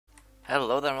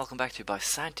Hello there and welcome back to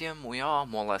Byzantium. We are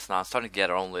more or less now starting to get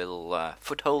our own little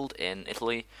foothold in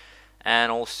Italy.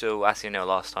 And also, as you know,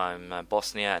 last time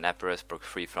Bosnia and Epirus broke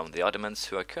free from the Ottomans,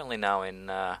 who are currently now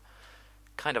in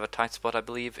kind of a tight spot, I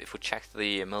believe. If we check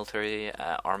the military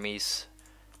armies,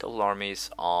 total armies,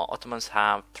 Ottomans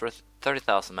have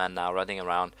 30,000 men now running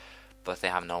around, but they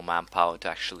have no manpower to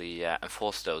actually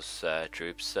enforce those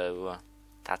troops, so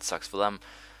that sucks for them.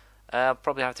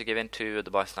 Probably have to give in to the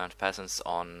Byzantine peasants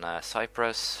on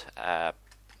Cyprus.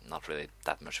 Not really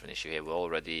that much of an issue here. We're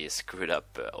already screwed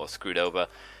up or screwed over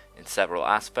in several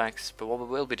aspects. But what we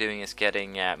will be doing is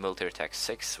getting military tech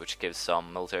 6, which gives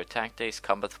some military tactics,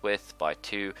 combat width by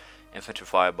 2, infantry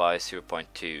fire by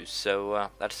 0.2. So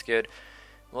that's good.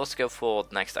 We'll also go for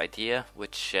the next idea,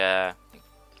 which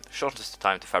shortens the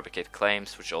time to fabricate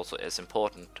claims, which also is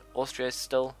important. Austria is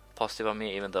still positive on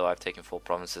me, even though I've taken 4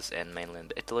 provinces in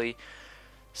mainland Italy.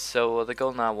 So the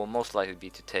goal now will most likely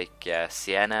be to take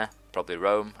Siena, probably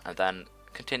Rome, and then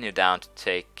continue down to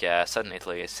take southern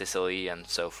Italy, Sicily, and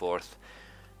so forth,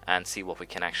 and see what we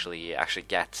can actually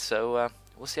get. So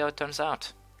we'll see how it turns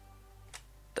out.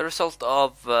 The result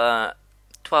of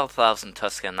 12,000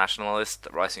 Tuscan nationalists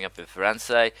rising up in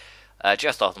Firenze.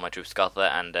 Just after my troops got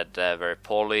there, ended very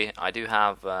poorly. I do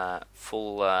have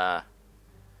full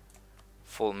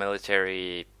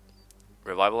military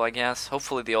revival, I guess.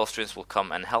 Hopefully the Austrians will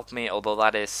come and help me, although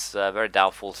that is very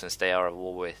doubtful since they are at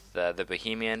war with the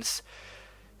Bohemians.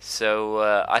 So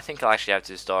I think I'll actually have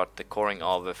to start the coring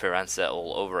of Firenze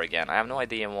all over again. I have no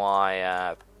idea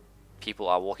why people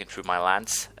are walking through my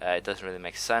lands. It doesn't really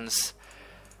make sense.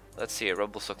 Let's see,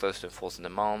 rebels are close to enforcing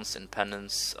demands.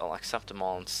 Independence, I'll accept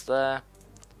demands there.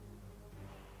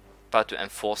 About to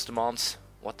enforce demands?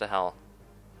 What the hell?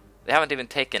 They haven't even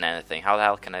taken anything. How the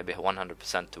hell can I be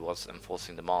 100% towards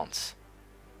enforcing demands?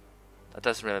 That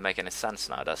doesn't really make any sense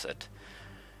now, does it?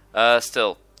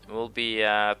 Still, we'll be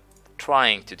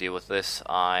trying to deal with this.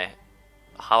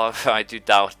 However, I do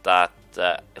doubt that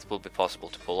it will be possible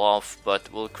to pull off,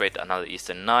 but we'll create another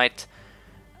Eastern Knight,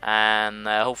 and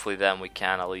hopefully then we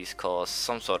can at least cause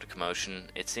some sort of commotion.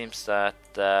 It seems that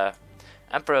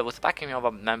Emperor, with the backing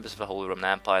of members of the Holy Roman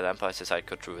Empire, the Empire says I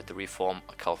cut through with the reform,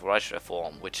 a Calvary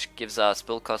reform, which gives us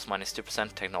build cost minus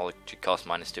 2%, technology cost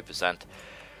minus 2%.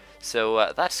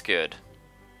 So that's good.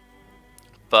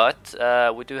 But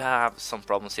we do have some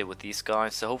problems here with these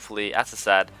guys, so hopefully, as I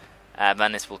said,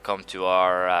 Venice will come to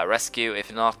our rescue.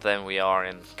 If not, then we are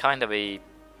in kind of a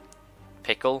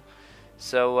pickle.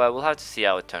 So we'll have to see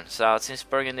how it turns out. Since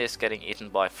Burgundy is getting eaten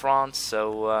by France,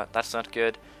 so that's not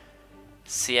good.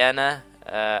 Siena,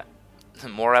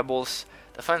 more rebels.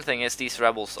 The fun thing is these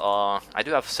rebels are, I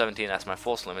do have 17 as my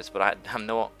force limits, but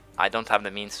I don't have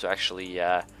the means to actually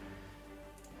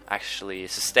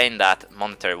sustain that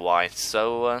monetary wise.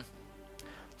 So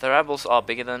the rebels are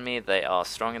bigger than me, they are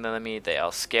stronger than me, they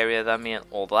are scarier than me, and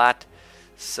all that.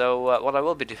 So what I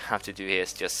will have to do here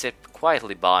is just sit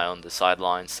quietly by on the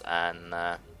sidelines and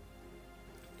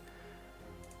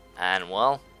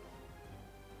well,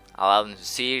 allow them to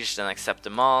siege, then accept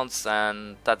demands,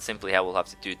 and that's simply how we'll have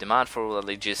to do. Demand for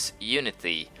religious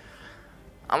unity.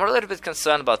 I'm a little bit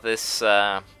concerned about this.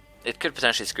 It could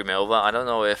potentially screw me over. I don't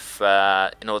know if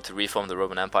in order to reform the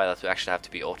Roman Empire that we actually have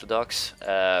to be Orthodox.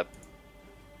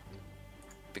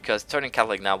 Because turning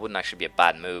Catholic now wouldn't actually be a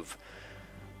bad move.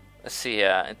 Let's see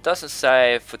here. It doesn't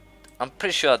say... I'm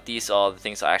pretty sure that these are the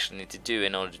things I actually need to do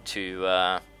in order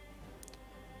to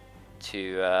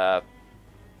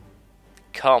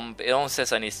come. It only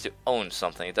says I need to own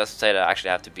something. It doesn't say that I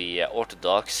actually have to be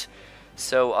Orthodox.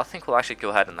 So I think we'll actually go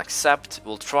ahead and accept.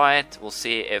 We'll try it. We'll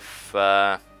see if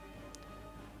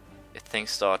things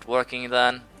start working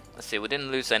then. Let's see, we didn't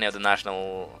lose any of the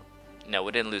national... No,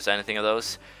 we didn't lose anything of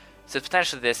those. So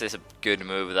potentially this is a good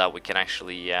move that we can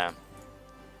actually... yeah,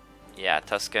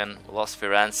 Tuscan, we lost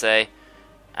Firenze.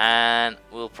 And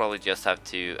we'll probably just have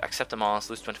to accept the demands,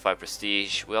 lose 25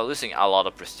 prestige. We are losing a lot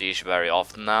of prestige very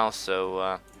often now,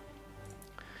 so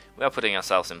we are putting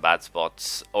ourselves in bad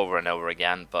spots over and over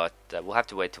again. But we'll have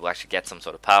to wait till we actually get some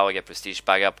sort of power, get prestige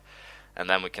back up, and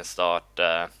then we can start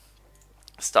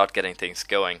getting things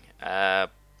going. I'll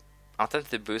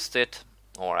attempt to boost it,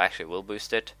 or actually will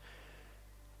boost it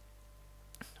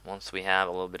once we have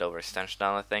a little bit overextension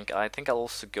down. I think I'll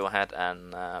also go ahead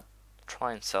and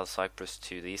try and sell Cyprus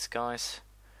to these guys.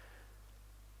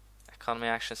 Economy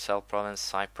action, sell province,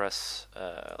 Cyprus.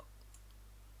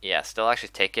 Yeah, still actually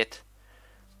take it.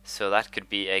 So that could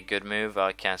be a good move.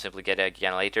 I can simply get it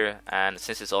again later. And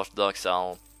since it's Orthodox,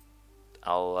 I'll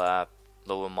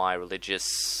lower my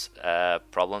religious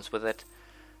problems with it.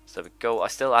 So we go. I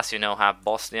still, as you know, have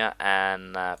Bosnia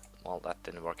and well, that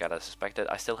didn't work out as suspected.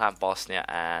 I still have Bosnia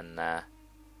and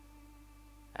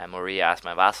Morea as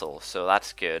my vassals, so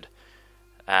that's good.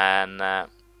 And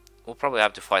we'll probably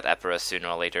have to fight Epirus sooner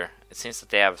or later. It seems that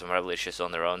they have some rebel issues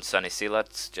on their own. Sunny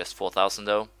Zealots, just 4,000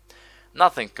 though.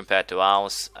 Nothing compared to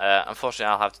ours.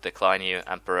 Unfortunately, I'll have to decline you,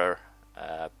 Emperor.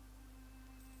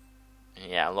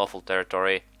 Yeah, unlawful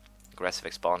territory, aggressive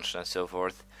expansion and so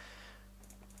forth.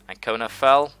 Ancona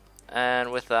fell,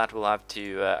 and with that we'll have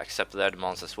to accept their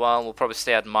demands as well. We'll probably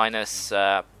stay at minus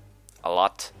a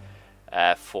lot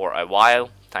for a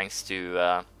while, thanks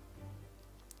to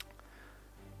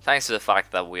the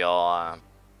fact that we are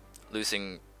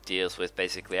losing deals with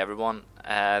basically everyone.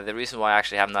 The reason why I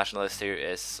actually have nationalist here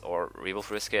is, or revolt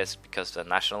risk is because they're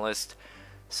nationalist.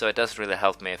 So it doesn't really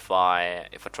help me if I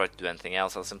try to do anything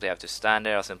else. I'll simply have to stand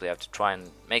there. I'll simply have to try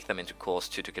and make them into cause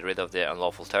to get rid of the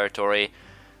unlawful territory.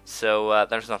 So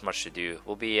there's not much to do.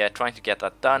 We'll be trying to get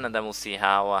that done, and then we'll see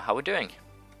how we're doing.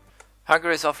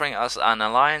 Hungary is offering us an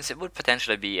alliance. It would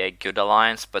potentially be a good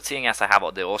alliance, but seeing as I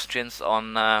have the Austrians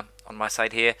on my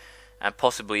side here, and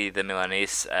possibly the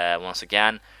Milanese once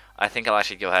again, I think I'll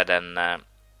actually go ahead and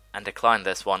decline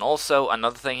this one. Also,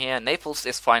 another thing here, Naples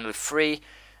is finally free.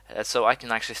 So I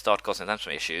can actually start causing them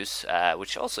some issues,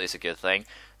 which also is a good thing.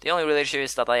 The only real issue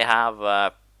is that they have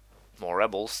more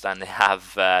rebels than they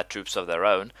have troops of their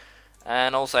own.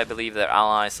 And also I believe their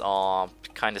allies are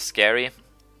kind of scary.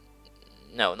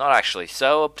 No, not actually.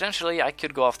 So potentially I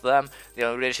could go after them. The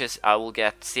only real issue is I will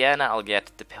get Siena, I'll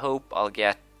get the Pope, I'll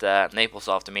get Naples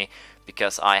after me,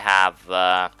 because I have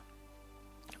them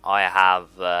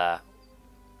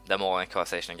all in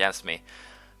conversation against me.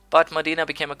 But Modena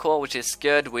became a core, which is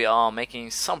good. We are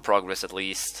making some progress at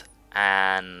least.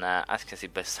 And as you can see,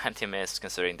 Byzantium is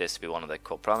considering this to be one of the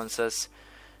core provinces.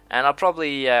 And I'll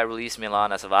probably release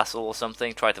Milan as a vassal or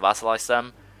something, try to vassalize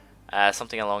them.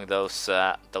 Something along those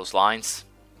lines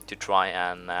to try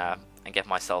and get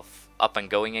myself up and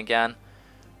going again.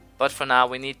 But for now,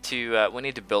 we need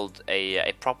to build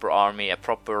a proper army, a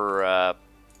proper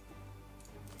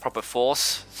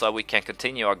force, so we can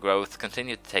continue our growth,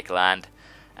 continue to take land.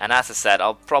 And as I said,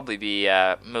 I'll probably be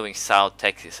moving south,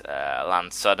 take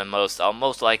land southernmost. I'll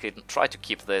most likely try to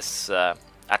keep this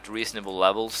at reasonable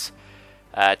levels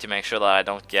to make sure that I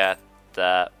don't get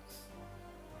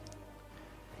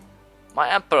my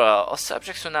emperor. Our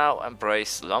subjects who now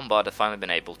embrace Lombard have finally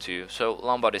been able to. So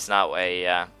Lombard is now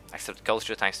a accepted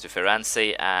culture thanks to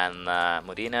Firenze and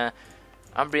Modena.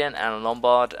 Umbrian and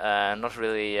Lombard, not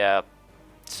really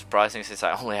surprising since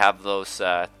I only have those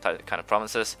kind of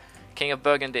provinces. King of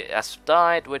Burgundy has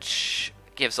died, which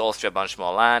gives Austria a bunch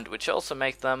more land, which also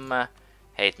makes them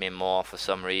hate me more for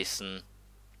some reason.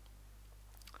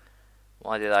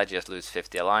 Why did I just lose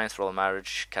 50 alliance? Royal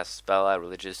marriage, Caspella,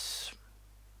 religious.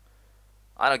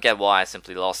 I don't get why I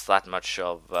simply lost that much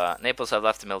of. Naples have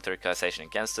left the military coalition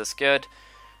against us, good.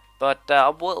 But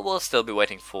we'll still be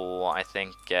waiting for, I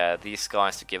think, these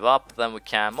guys to give up. Then we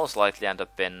can most likely end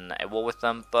up in a war with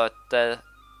them, but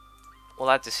we'll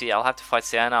have to see. I'll have to fight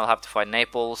Siena, I'll have to fight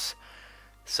Naples.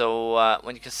 So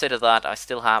when you consider that, I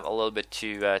still have a little bit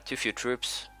too few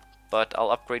troops. But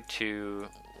I'll upgrade to,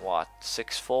 what,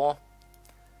 6-4?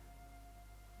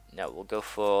 No, we'll go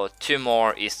for 2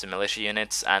 more Eastern militia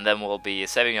units, and then we'll be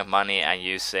saving up money and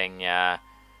using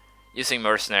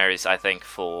mercenaries, I think,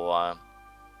 for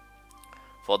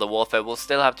the warfare. We'll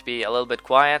still have to be a little bit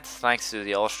quiet, thanks to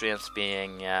the Austrians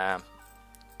being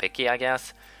picky, I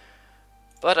guess.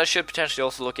 But I should potentially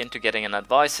also look into getting an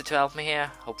advisor to help me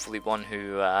here. Hopefully one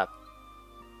who...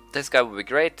 this guy would be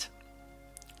great,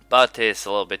 but he's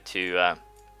a little bit too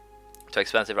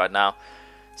expensive right now.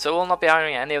 So we'll not be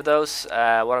hiring any of those. What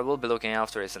I will be looking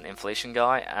after is an inflation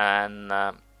guy, and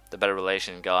the better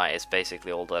relation guy is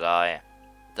basically all that I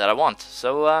want.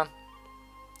 So well,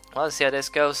 let's see how this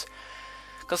goes.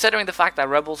 Considering the fact that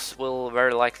rebels will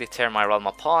very likely tear my realm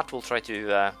apart, we'll try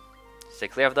to stay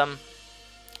clear of them.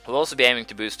 We'll also be aiming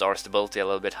to boost our stability a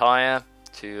little bit higher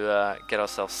to get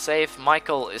ourselves safe.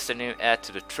 Michael is the new heir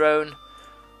to the throne.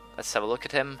 Let's have a look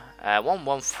at him.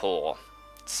 114.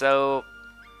 So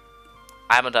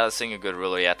I haven't had a single good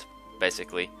ruler yet,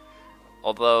 basically.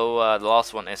 Although the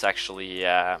last one is actually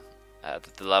at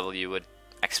the level you would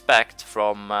expect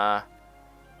from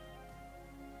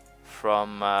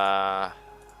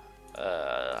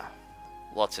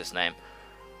what's his name?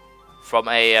 From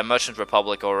a merchant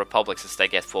republic or republic, since they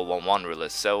get 411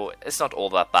 rulers, so it's not all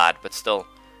that bad, but still.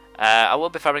 I will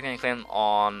be fabricating a claim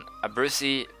on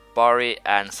Abruzzi, Bari,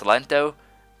 and Salento,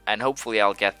 and hopefully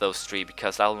I'll get those 3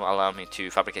 because that will allow me to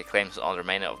fabricate claims on the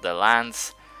remainder of the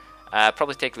lands.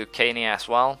 Probably take Lucania as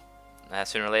well,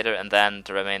 sooner or later, and then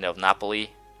the remainder of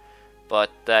Napoli, but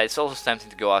it's also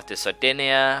tempting to go out to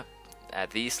Sardinia,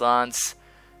 these lands.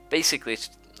 Basically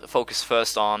focus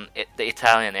first on the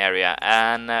Italian area,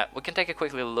 and we can take a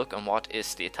quick little look on what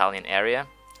is the Italian area.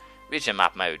 Region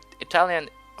map mode. Italian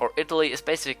or Italy is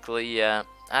basically,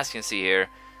 as you can see here,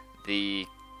 the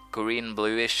green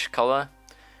bluish color.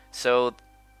 So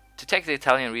to take the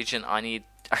Italian region, I need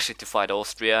actually to fight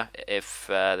Austria if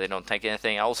they don't take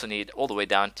anything. I also need all the way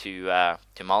down to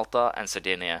Malta and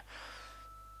Sardinia.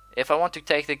 If I want to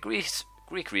take the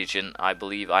Greek region, I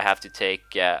believe I have to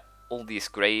take all these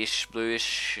greyish,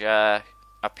 bluish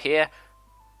up here.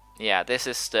 Yeah, this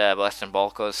is the Western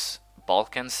Balkans,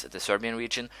 the Serbian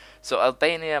region. So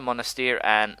Albania, Monastir,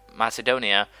 and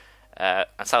Macedonia,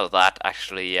 and south of that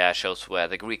actually shows where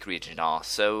the Greek region are.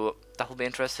 So that will be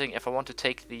interesting. If I want to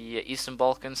take the Eastern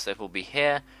Balkans, it will be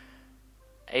here.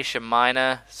 Asia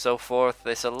Minor, so forth.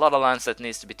 There's a lot of lands that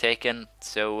needs to be taken.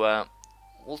 So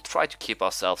we'll try to keep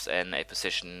ourselves in a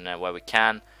position where we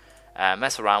can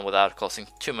mess around without causing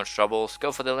too much troubles.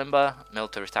 Go for the Limba,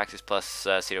 military taxes plus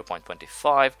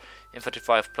 0.25, infantry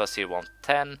fire plus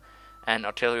 0.10, and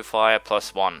artillery fire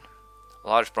plus 1.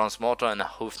 Large bronze mortar and a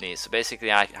hoofney. So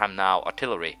basically I have now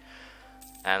artillery,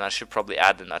 and I should probably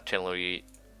add an artillery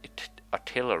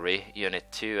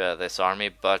unit to this army,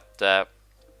 but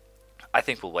I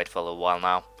think we'll wait for a little while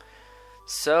now.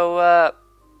 So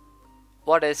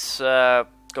what is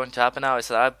going to happen now is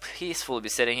that I'll peacefully be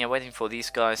sitting here waiting for these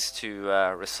guys to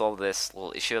resolve this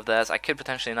little issue of theirs. I could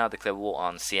potentially now declare war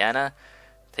on Siena,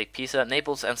 take Pisa,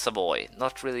 Naples, and Savoy.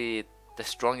 Not really the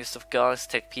strongest of guys.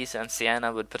 Take Pisa and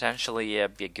Siena would potentially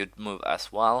be a good move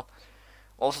as well.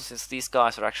 Also, since these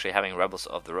guys are actually having rebels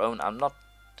of their own, I'm not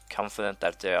confident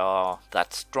that they are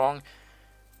that strong.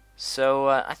 So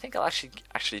I think I'll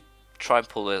actually try and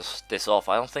pull this off.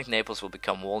 I don't think Naples will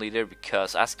become war leader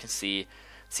because, as you can see,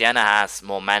 Siena has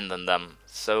more men than them.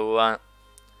 So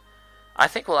I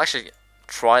think we'll actually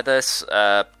try this.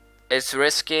 It's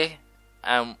risky,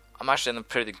 and I'm actually in a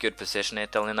pretty good position in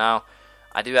Italy now.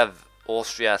 I do have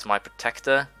Austria as my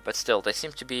protector, but still, they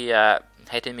seem to be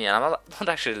hating me, and I'm not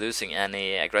actually losing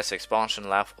any aggressive expansion,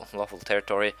 lawful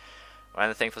territory, or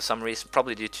anything for some reason,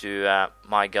 probably due to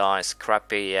my guy's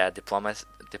crappy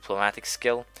diplomatic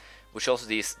skill, which also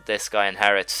this guy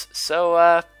inherits.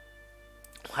 So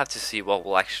we'll have to see what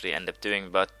we'll actually end up doing,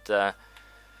 but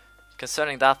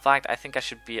concerning that fact, I think I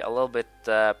should be a little bit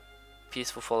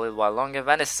peaceful for a little while longer.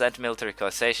 Venice has entered military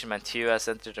coalization, Mantua has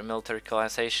entered a military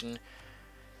coalization.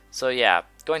 So yeah,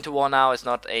 going to war now is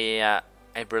not a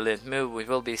brilliant move. We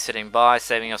will be sitting by,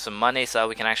 saving us some money, so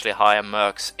we can actually hire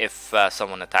mercs if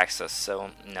someone attacks us.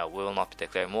 So no, we will not be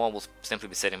declaring war, we'll simply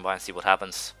be sitting by and see what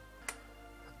happens.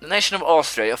 The nation of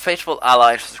Austria, your faithful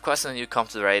ally, is requesting you come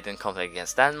to the raid in conflict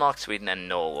against Denmark, Sweden and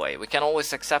Norway. We can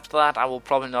always accept that. I will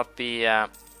probably not be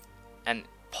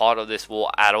part of this war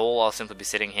at all. I'll simply be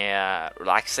sitting here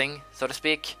relaxing, so to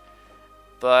speak.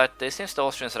 But it seems the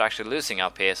Austrians are actually losing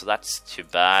up here, so that's too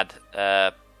bad.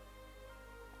 And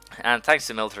thanks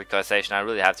to military coalization, I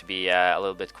really have to be a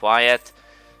little bit quiet.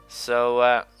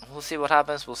 So we'll see what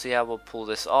happens, we'll see how we'll pull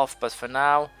this off. But for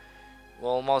now,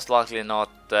 we'll most likely not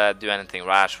do anything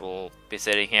rash. We'll be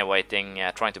sitting here waiting,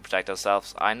 trying to protect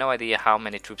ourselves. I have no idea how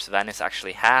many troops Venice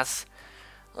actually has.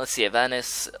 Let's see,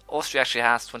 Venice, Austria actually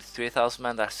has 23,000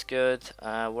 men, that's good.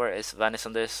 Where is Venice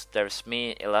on this? There's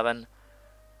me, 11.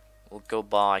 We'll go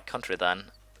by country then.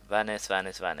 Venice,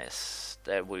 Venice, Venice.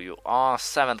 There you are,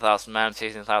 7,000 men,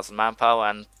 16,000 manpower,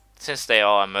 and since they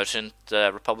are a merchant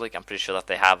republic, I'm pretty sure that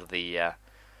they have the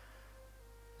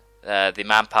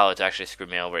manpower to actually screw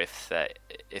me over if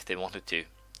they wanted to.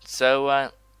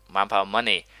 So manpower,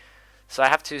 money. So I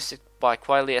have to sit by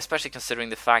quietly, especially considering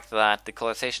the fact that the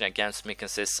coalition against me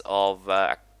consists of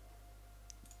a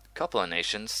couple of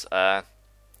nations.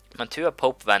 Mantua,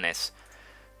 Pope, Venice.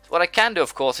 What I can do,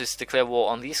 of course, is declare war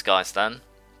on these guys then.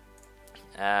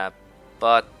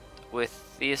 But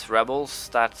with these rebels,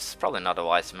 that's probably not a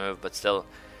wise move, but still,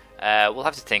 we'll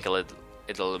have to think a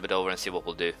little bit over and see what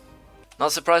we'll do.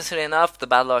 Not surprisingly enough, the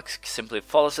bad luck simply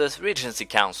follows this. Regency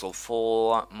Council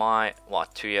for my,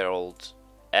 2-year-old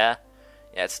heir.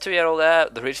 Yeah, it's 2-year-old heir.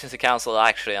 The Regency Council is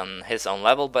actually on his own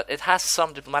level, but it has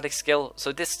some diplomatic skill,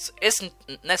 so this isn't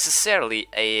necessarily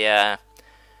a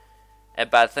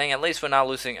bad thing. At least we're now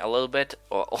losing a little bit,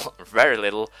 or very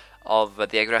little, of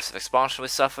the aggressive expansion we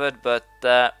suffered, but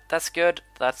that's good.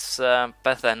 That's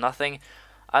better than nothing.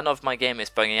 I don't know if my game is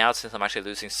bugging out since I'm actually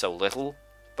losing so little,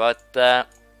 but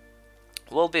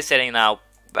we'll be sitting now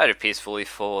very peacefully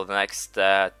for the next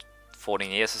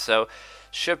 14 years or so.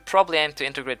 Should probably aim to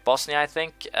integrate Bosnia, I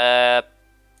think.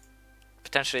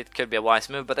 Potentially it could be a wise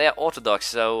move, but they are Orthodox,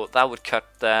 so that would cut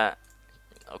a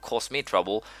cause me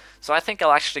trouble. So I think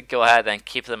I'll actually go ahead and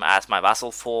keep them as my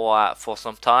vassal for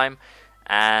some time,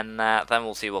 and then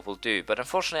we'll see what we'll do. But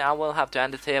unfortunately, I will have to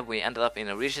end it here. We ended up in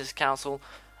a Regency Council.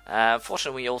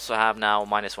 Fortunately, we also have now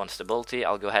 -1 stability.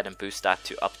 I'll go ahead and boost that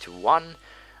to up to 1,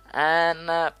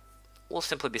 and we'll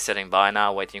simply be sitting by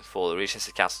now, waiting for the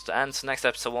Regency Council to end. So next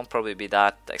episode won't probably be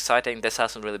that exciting. This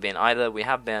hasn't really been either. We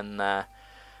have been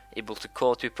able to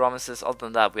call 2 provinces. Other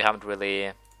than that, we haven't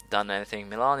really done anything.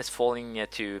 Milan is falling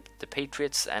to the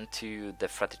Patriots and to the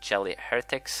Fraticelli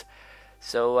heretics.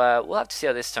 So we'll have to see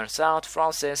how this turns out.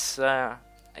 France is a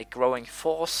growing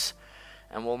force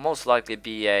and will most likely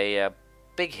be a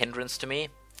big hindrance to me.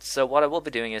 So what I will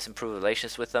be doing is improve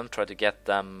relations with them, try to get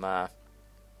them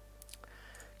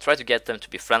to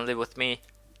be friendly with me,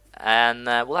 and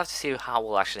we'll have to see how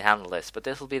we'll actually handle this. But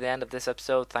this will be the end of this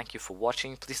episode. Thank you for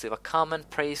watching. Please leave a comment,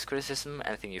 praise, criticism,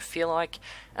 anything you feel like,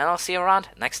 and I'll see you around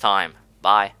next time.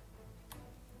 Bye.